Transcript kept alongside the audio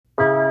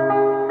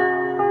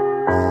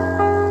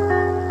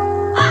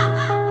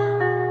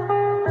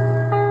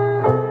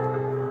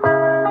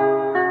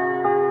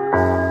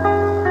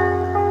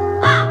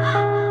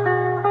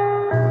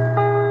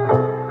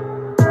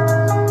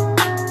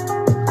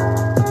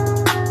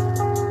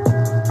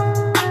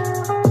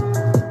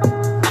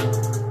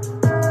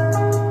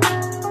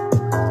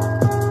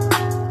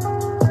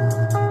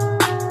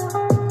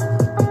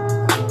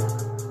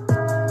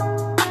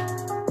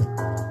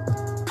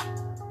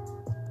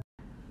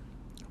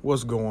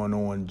What's going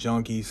on,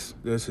 junkies?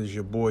 This is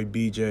your boy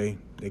BJ.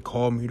 They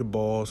call me the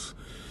boss.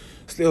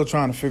 Still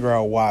trying to figure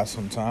out why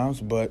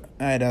sometimes, but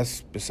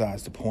that's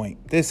besides the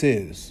point. This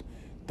is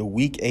the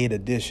Week 8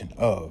 edition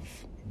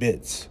of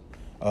Bits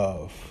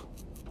of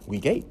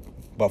Week 8,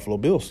 Buffalo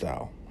Bills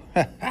style.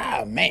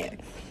 Man,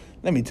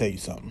 let me tell you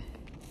something.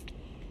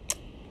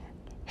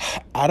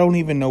 I don't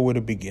even know where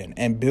to begin.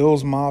 And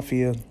Bills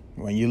Mafia,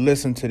 when you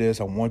listen to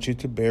this, I want you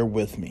to bear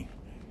with me.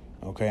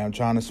 Okay, I'm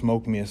trying to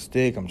smoke me a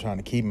stick. I'm trying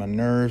to keep my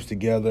nerves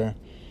together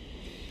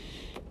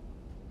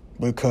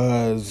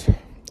because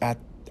I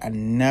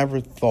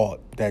never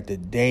thought that the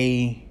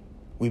day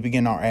we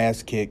begin our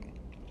ass kicked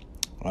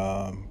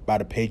by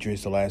the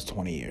Patriots the last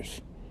 20 years.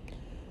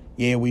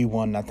 Yeah, we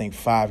won, I think,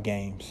 5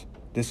 games.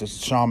 This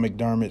is Sean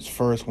McDermott's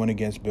first win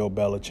against Bill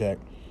Belichick.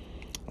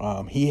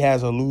 He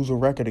has a loser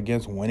record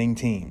against winning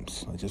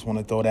teams. I just want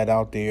to throw that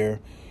out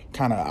there.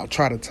 I'll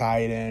try to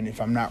tie it in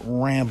if I'm not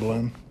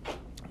rambling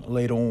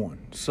later on.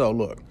 So,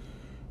 look,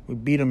 we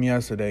beat them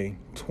yesterday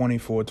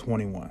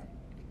 24-21.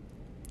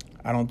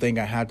 I don't think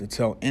I have to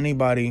tell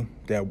anybody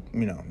that,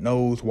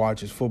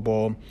 watches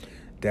football,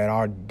 that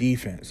our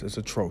defense is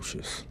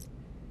atrocious.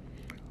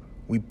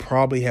 We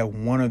probably have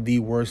one of the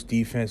worst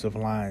defensive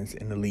lines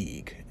in the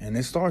league. And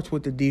it starts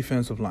with the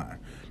defensive line.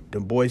 The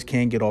boys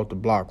can't get off the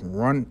block,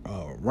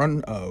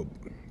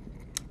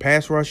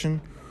 pass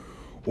rushing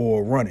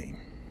or running.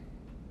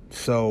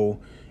 So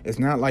it's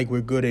not like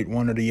we're good at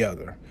one or the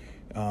other.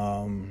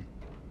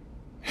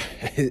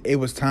 It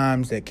was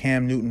times that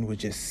Cam Newton was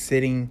just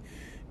sitting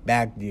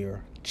back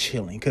there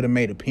chilling. Could have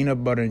made a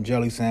peanut butter and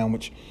jelly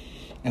sandwich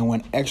and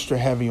went extra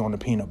heavy on the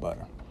peanut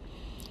butter.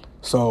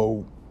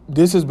 So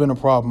this has been a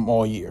problem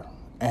all year.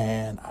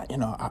 And,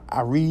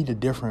 I read the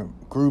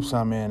different groups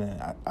I'm in,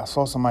 and I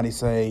saw somebody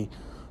say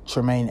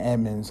Tremaine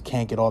Edmonds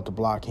can't get off the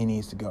block. He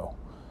needs to go.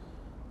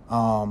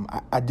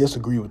 I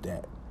disagree with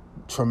that.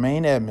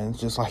 Tremaine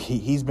Edmonds, just like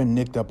he's been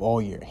nicked up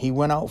all year. He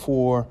went out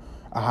for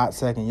a hot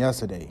second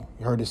yesterday.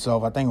 He hurt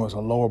himself. I think it was a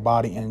lower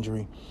body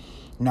injury.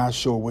 Not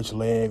sure which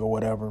leg or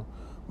whatever.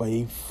 But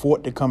he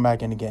fought to come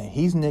back in the game.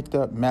 He's nicked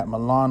up. Matt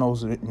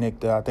Milano's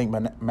nicked up. I think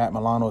Matt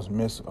Milano's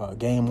missed a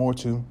game or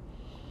two.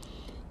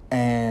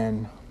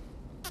 And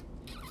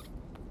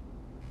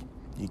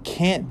you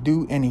can't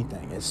do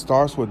anything. It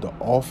starts with the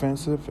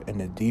offensive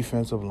and the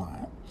defensive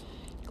line.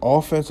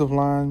 Offensive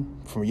line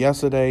from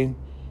yesterday,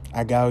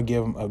 I got to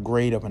give him a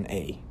grade of an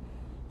A.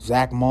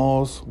 Zach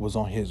Moss was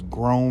on his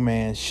grown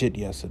man shit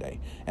yesterday.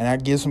 And I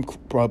give some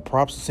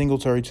props to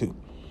Singletary, too.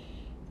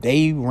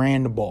 They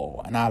ran the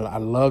ball, and I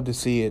love to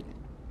see it.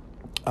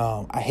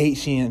 I hate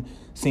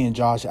seeing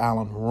Josh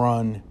Allen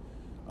run,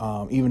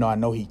 even though I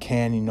know he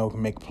can,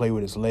 can make a play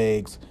with his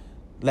legs.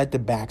 Let the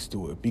backs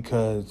do it,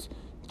 because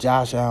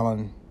Josh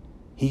Allen,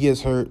 he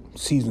gets hurt,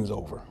 season's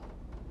over.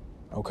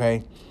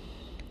 Okay?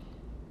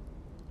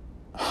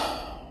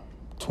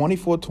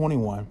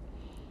 24-21.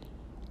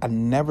 I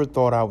never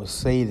thought I would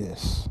say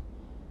this.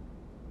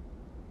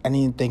 I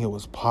didn't think it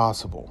was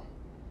possible.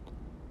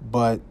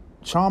 But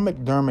Sean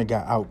McDermott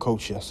got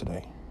outcoached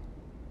yesterday.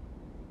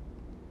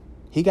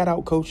 He got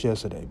outcoached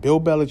yesterday. Bill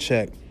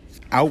Belichick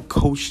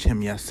outcoached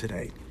him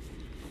yesterday.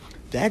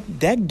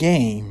 That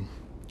game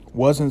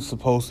wasn't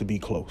supposed to be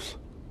close.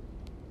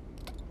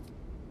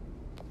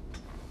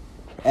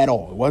 At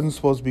all. It wasn't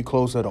supposed to be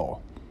close at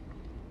all.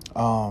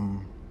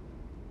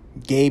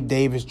 Gabe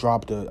Davis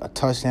dropped a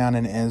touchdown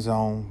in the end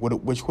zone,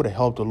 which would have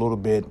helped a little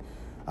bit.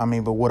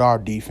 But with our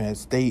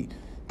defense,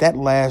 that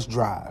last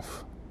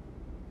drive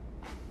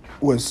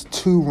was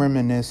too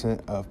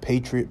reminiscent of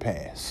Patriot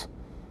pass.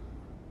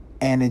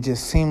 And it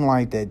just seemed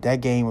like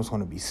that game was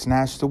going to be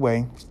snatched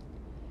away.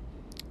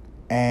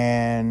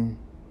 And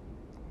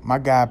my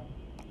guy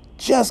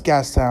just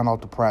got signed off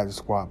the practice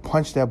squad,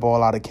 punched that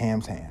ball out of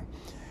Cam's hand.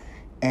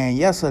 And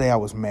yesterday I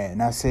was mad,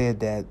 and I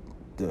said that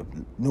the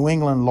New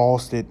England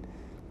lost it,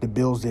 the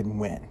Bills didn't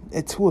win.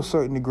 And to a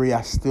certain degree,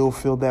 I still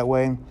feel that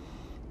way,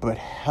 but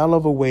hell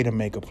of a way to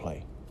make a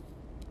play.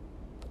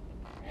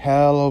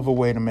 Hell of a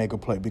way to make a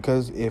play,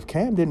 because if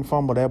Cam didn't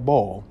fumble that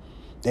ball,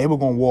 they were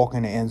going to walk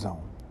in the end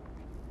zone.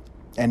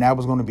 And that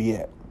was going to be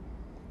it.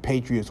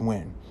 Patriots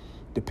win.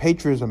 The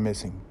Patriots are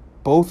missing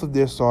both of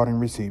their starting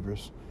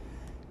receivers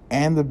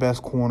and the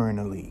best corner in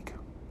the league.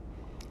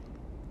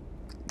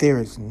 There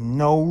is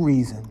no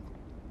reason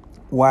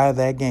why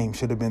that game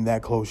should have been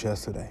that close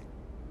yesterday.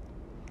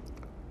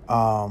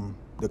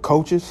 The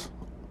coaches,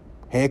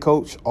 head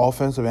coach,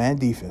 offensive and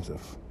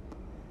defensive,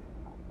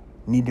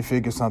 need to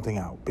figure something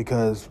out,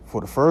 because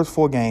for the first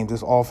 4 games,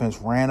 this offense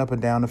ran up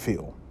and down the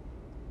field,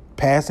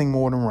 passing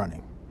more than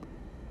running.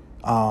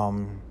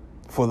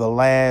 For the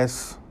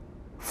last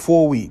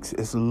 4 weeks,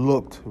 it's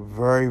looked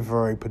very,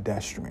 very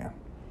pedestrian.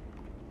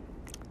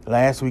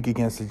 Last week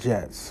against the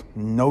Jets,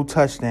 no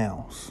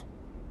touchdowns,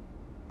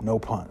 no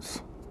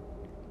punts.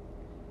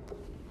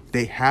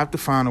 They have to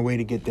find a way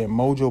to get their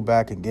mojo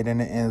back and get in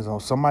the end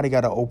zone. Somebody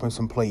got to open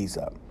some plays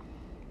up.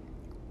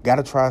 Got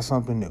to try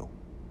something new.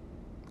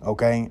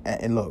 Okay?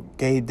 And look,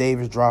 Gabe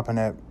Davis dropping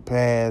that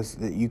pass,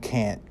 you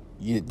can't.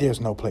 There's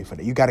no play for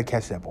that. You got to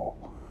catch that ball.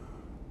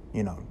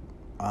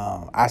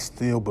 I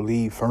still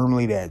believe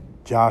firmly that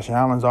Josh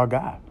Allen's our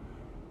guy.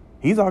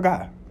 He's our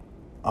guy.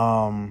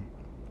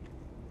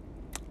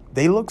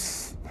 They looked,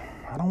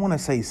 I don't want to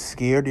say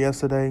scared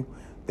yesterday.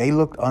 They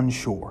looked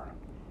unsure.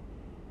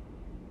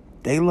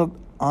 They looked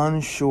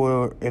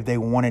unsure if they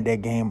wanted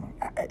that game.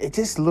 It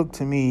just looked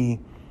to me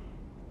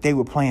they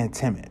were playing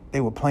timid.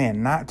 They were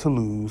playing not to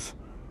lose.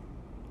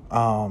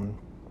 And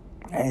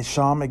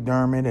Sean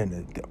McDermott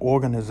and the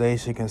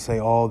organization can say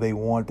all they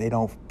want. They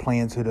don't play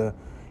into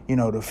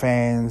the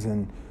fans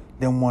and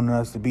them wanting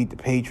us to beat the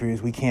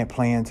Patriots. We can't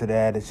play into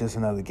that. It's just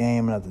another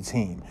game, another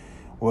team.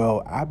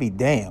 Well, I'd be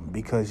damned,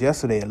 because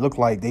yesterday it looked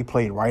like they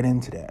played right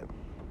into that.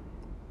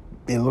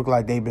 It looked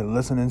like they've been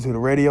listening to the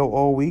radio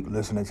all week,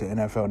 listening to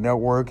NFL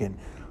Network, and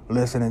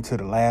listening to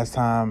the last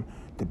time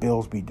the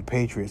Bills beat the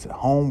Patriots at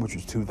home, which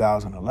was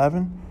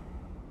 2011.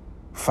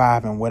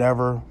 5 and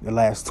whatever the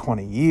last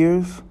 20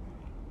 years.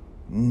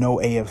 No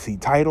AFC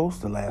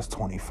titles the last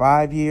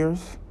 25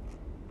 years.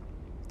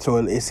 So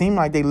it seemed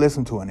like they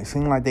listened to it. It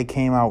seemed like they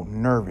came out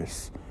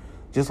nervous,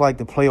 just like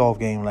the playoff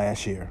game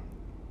last year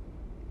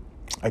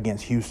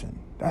against Houston.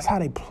 That's how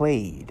they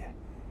played.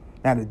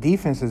 Now, the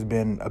defense has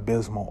been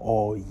abysmal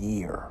all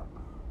year.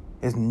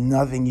 There's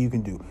nothing you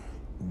can do.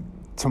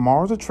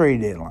 Tomorrow's a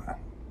trade deadline.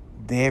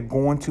 They're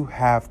going to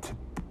have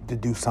to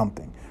do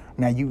something.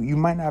 Now, you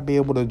might not be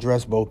able to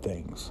address both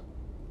things.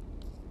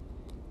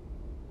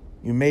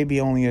 You may be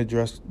able to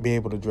address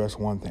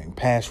one thing,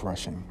 pass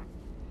rushing.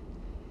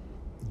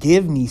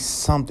 Give me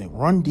something.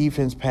 Run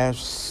defense, pass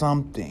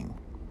something.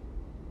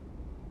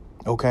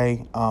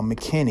 Okay,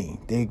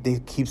 McKinney. They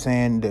keep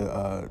saying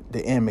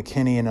the end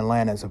McKinney in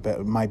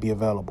Atlanta might be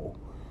available.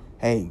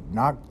 Hey,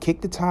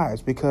 kick the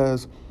tires,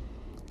 because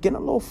getting a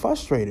little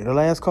frustrated. The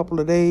last couple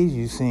of days,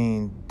 you've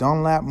seen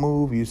Dunlap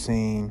move, you've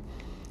seen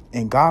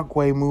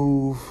Ngakoue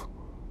move.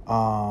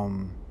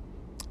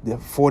 The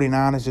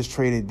 49ers just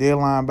traded their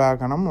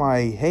linebacker, and I'm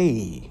like,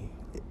 hey,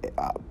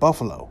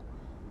 Buffalo.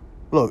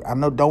 Look, I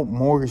know don't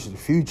mortgage the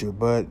future,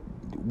 but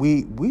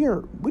we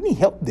need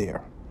help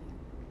there.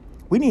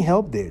 We need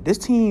help there. This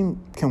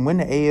team can win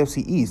the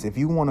AFC East. If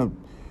you want to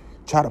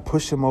try to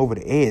push them over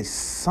the edge,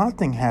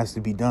 something has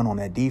to be done on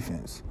that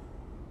defense.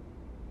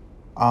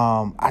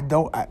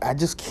 I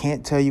just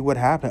can't tell you what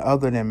happened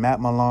other than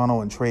Matt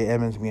Milano and Trey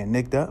Evans being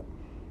nicked up,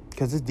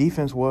 because this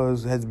defense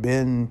has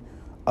been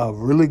a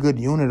really good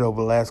unit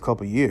over the last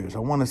couple of years. I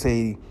want to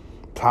say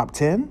top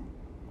 10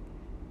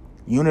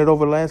 unit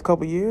over the last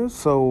couple of years.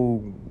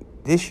 So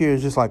this year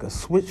is just like a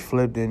switch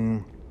flipped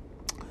and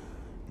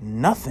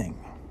nothing.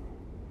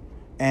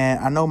 And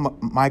I know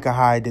Micah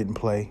Hyde didn't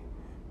play.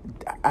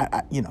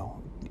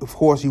 Of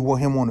course you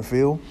want him on the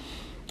field,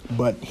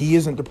 but he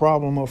isn't the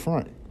problem up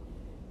front.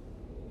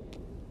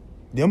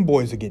 Them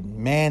boys are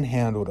getting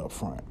manhandled up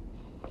front.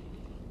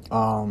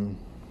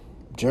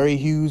 Jerry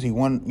Hughes, he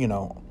won,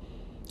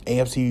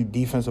 AFC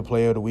Defensive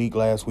Player of the Week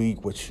last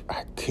week, which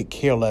I could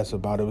care less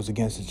about. It was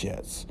against the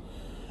Jets.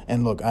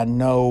 And look, I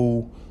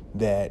know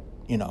that,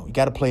 you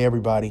got to play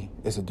everybody.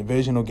 It's a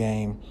divisional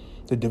game.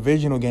 The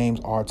divisional games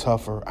are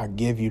tougher. I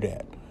give you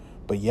that.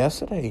 But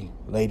yesterday,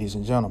 ladies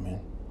and gentlemen,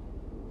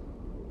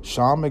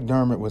 Sean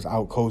McDermott was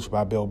outcoached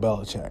by Bill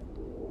Belichick.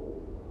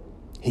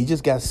 He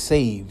just got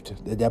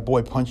saved that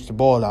boy punched the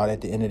ball out at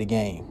the end of the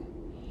game,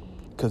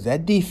 because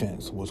that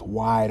defense was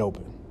wide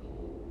open.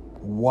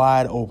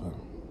 Wide open.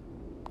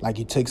 Like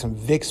you take some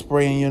Vicks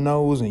spray in your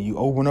nose and you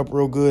open up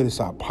real good and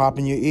start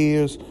popping your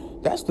ears.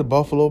 That's the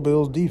Buffalo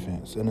Bills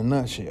defense in a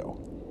nutshell.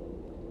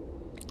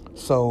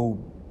 So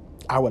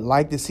I would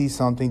like to see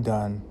something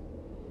done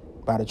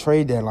by the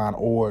trade deadline,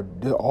 or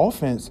the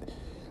offense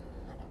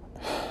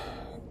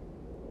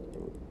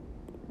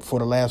for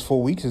the last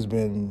 4 weeks has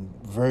been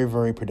very,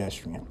 very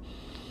pedestrian.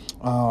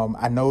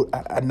 I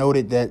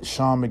noted that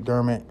Sean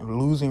McDermott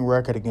losing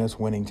record against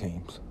winning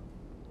teams.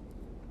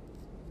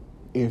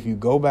 If you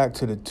go back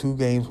to the 2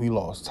 games we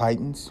lost,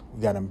 Titans,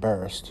 we got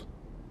embarrassed.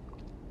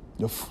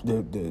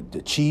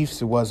 The Chiefs,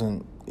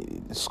 the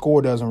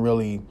score doesn't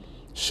really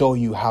show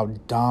you how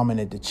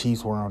dominant the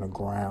Chiefs were on the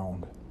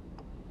ground.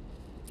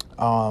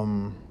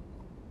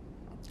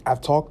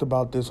 I've talked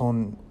about this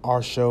on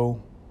our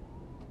show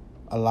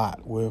a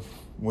lot with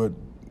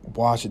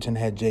Washington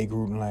had Jay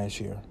Gruden last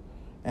year.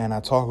 And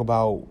I talk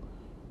about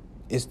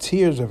it's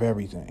tiers of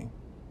everything.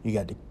 You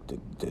got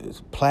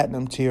the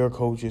platinum tier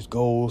coaches,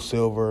 gold,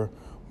 silver,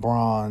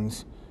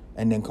 bronze,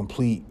 and then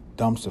complete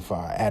dumpster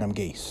fire, Adam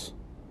Gase.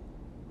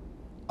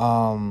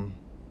 I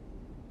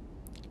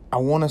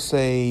want to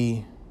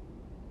say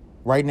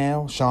right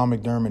now, Sean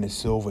McDermott is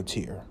silver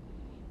tier.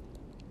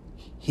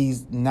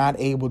 He's not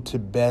able to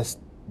best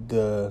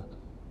the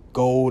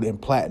gold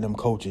and platinum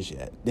coaches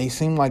yet. They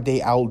seem like they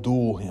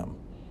outduel him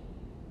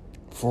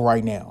for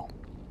right now.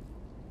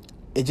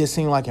 It just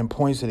seemed like in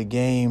points of the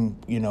game,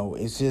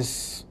 it's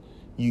just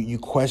you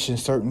question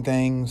certain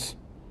things.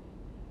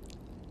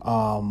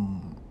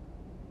 Wonder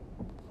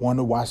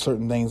why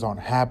certain things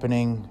aren't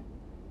happening.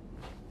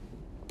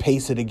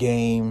 Pace of the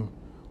game,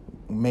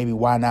 maybe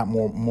why not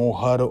more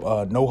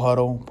huddle, no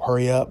huddle,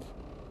 hurry up.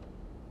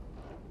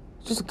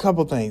 Just a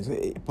couple things.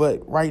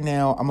 But right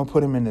now, I'm going to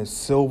put him in the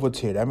silver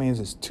tier. That means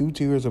it's 2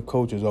 tiers of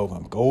coaches over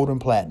him, gold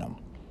and platinum.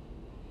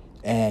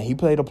 And he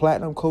played a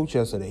platinum coach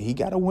yesterday. He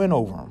got a win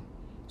over him.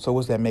 So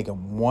what's that make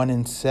him?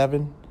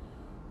 1-7?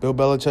 Bill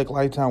Belichick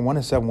lifetime,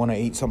 1-7,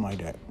 1-8, something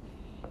like that.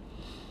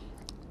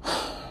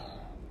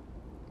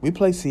 We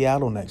play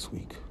Seattle next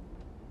week.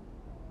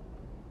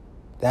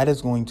 That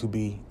is going to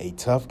be a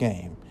tough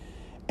game.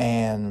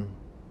 And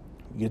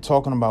you're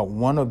talking about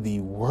one of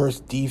the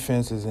worst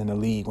defenses in the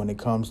league when it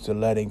comes to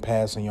letting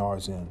passing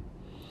yards in.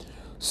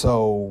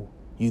 So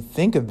you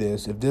think of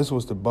this, if this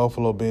was the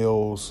Buffalo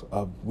Bills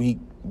of week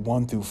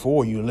 1 through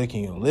 4, you're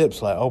licking your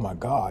lips like, oh, my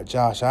God,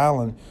 Josh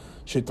Allen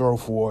should throw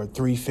for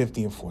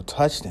 350 and 4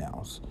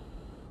 touchdowns.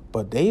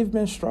 But they've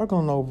been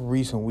struggling over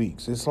recent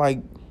weeks. It's like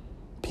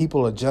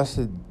people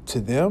adjusted to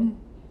them,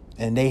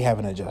 and they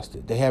haven't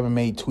adjusted. They haven't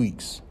made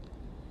tweaks.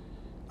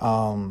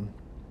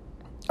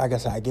 Like I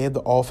said, I gave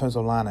the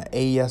offensive line an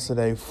A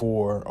yesterday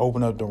for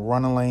opening up the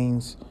running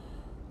lanes.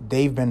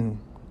 They've been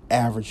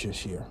average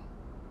this year.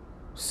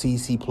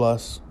 CC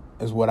plus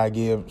is what I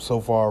give so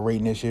far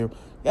rating this year.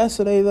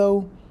 Yesterday,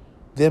 though,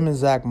 them and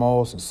Zach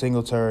Moss and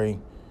Singletary,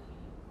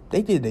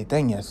 they did their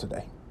thing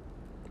yesterday.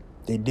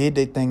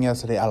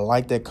 I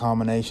like that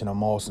combination of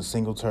Moss and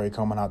Singletary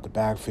coming out the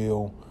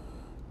backfield.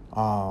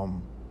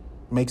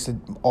 Makes the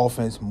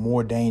offense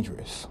more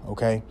dangerous,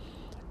 okay?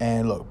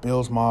 And look,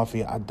 Bills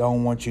Mafia, I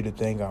don't want you to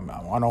think I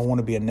don't want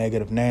to be a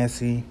negative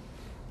Nancy.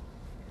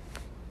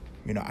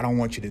 You know, I don't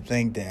want you to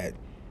think that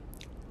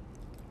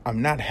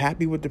I'm not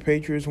happy with the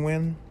Patriots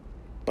win,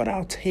 but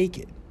I'll take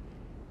it.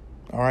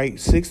 All right,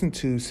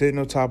 6-2, sitting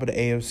on top of the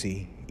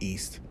AFC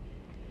East.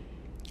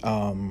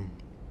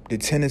 The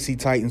Tennessee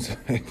Titans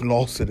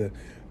lost to the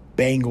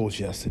Bengals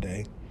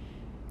yesterday.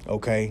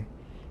 Okay.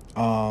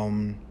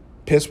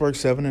 Pittsburgh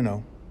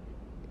 7-0.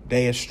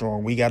 They are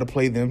strong. We got to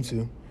play them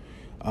too.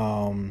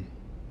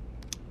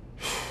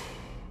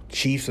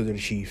 Chiefs are the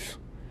Chiefs.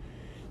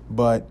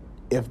 But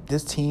if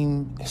this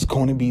team is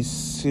going to be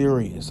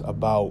serious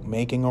about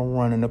making a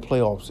run in the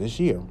playoffs this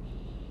year,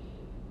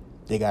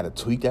 they got to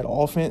tweak that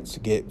offense,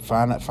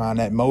 find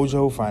that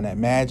mojo, find that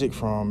magic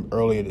from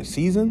earlier this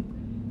season.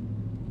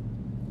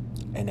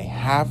 And they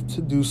have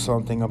to do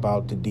something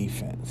about the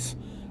defense.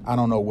 I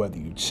don't know whether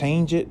you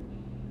change it,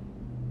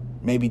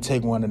 maybe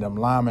take one of them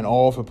linemen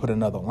off and put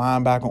another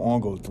linebacker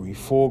on, go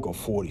 3-4, go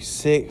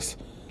 46,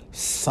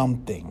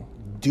 something.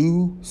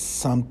 Do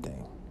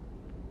something.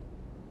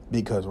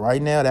 Because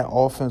right now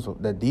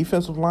that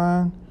defensive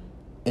line,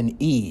 an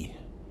E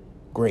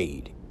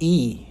grade.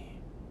 E.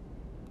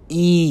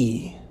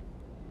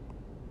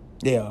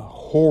 They are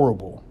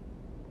horrible.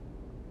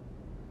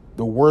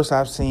 The worst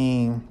I've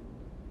seen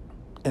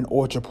in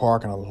Orchard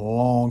Park in a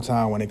long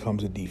time when it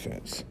comes to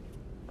defense.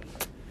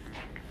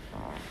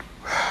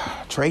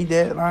 Trade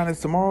deadline is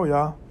tomorrow,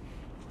 y'all.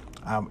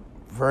 I'm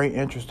very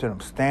interested. I'm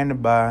standing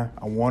by.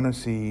 I want to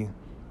see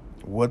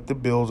what the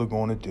Bills are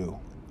going to do,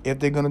 if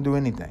they're going to do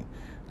anything.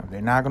 If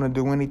they're not going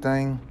to do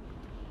anything,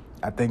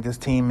 I think this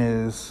team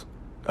is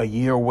a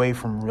year away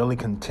from really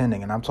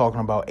contending, and I'm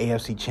talking about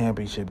AFC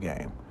Championship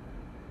game.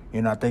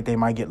 You know, I think they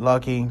might get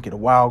lucky, get a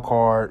wild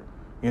card,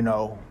 you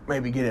know,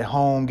 maybe get it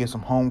home, get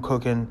some home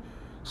cooking,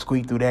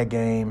 squeak through that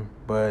game.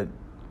 But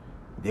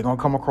they're going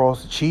to come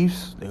across the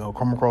Chiefs. They're going to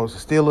come across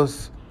the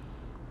Steelers,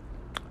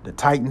 the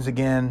Titans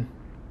again,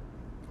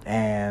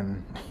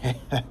 and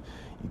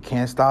you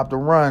can't stop the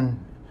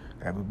run.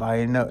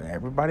 Everybody in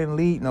the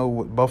league know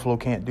what Buffalo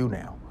can't do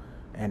now,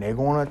 and they're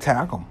going to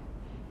attack them.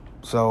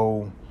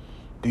 So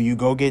do you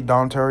go get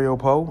Dontario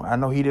Poe? I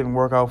know he didn't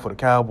work out for the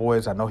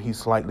Cowboys. I know he's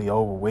slightly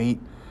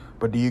overweight,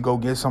 but do you go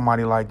get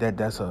somebody like that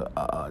that's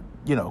a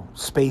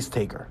space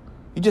taker?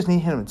 You just need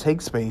him to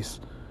take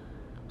space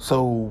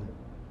so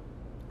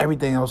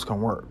everything else can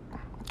work.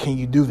 Can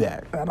you do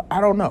that? I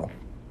don't know.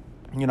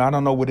 You know, I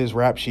don't know what his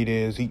rap sheet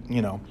is. He,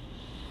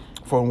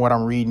 from what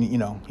I'm reading,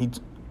 he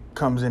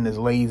comes in as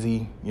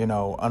lazy,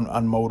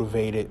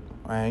 unmotivated.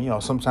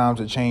 And, sometimes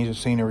a change of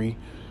scenery,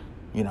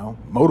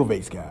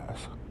 motivates guys.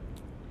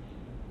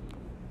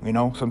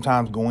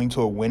 Sometimes going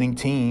to a winning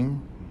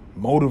team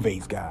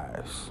motivates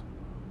guys.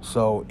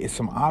 So it's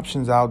some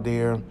options out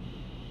there,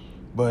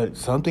 but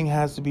something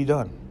has to be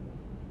done.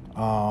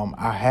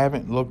 I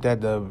haven't looked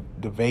at the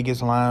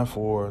Vegas line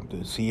for the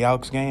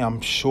Seahawks game.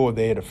 I'm sure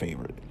they're the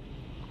favorite.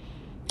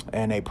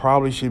 And they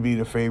probably should be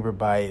the favorite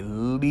by at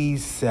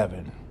least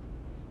 7.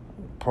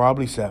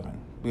 Probably 7.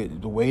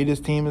 The way this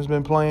team has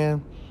been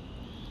playing,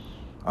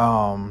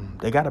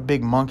 they got a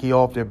big monkey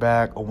off their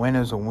back. A win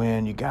is a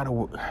win. You gotta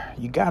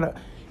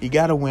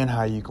win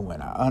how you can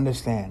win. I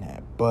understand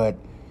that, but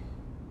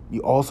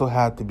you also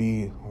have to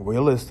be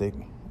realistic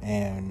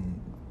and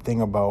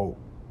think about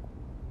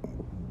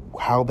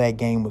how that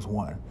game was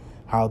won,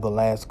 how the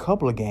last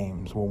couple of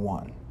games were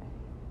won.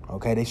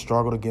 Okay, they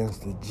struggled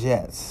against the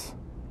Jets.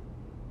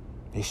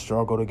 They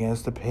struggled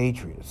against the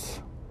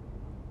Patriots.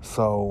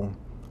 So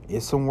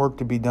it's some work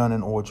to be done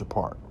in Orchard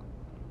Park.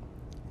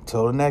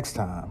 Until the next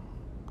time,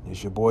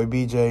 it's your boy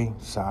BJ,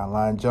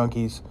 Sideline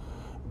Junkies.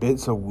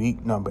 Bits of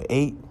week number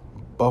 8.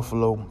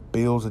 Buffalo,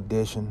 Bills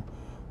edition,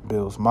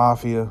 Bills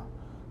Mafia,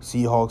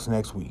 Seahawks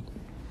next week.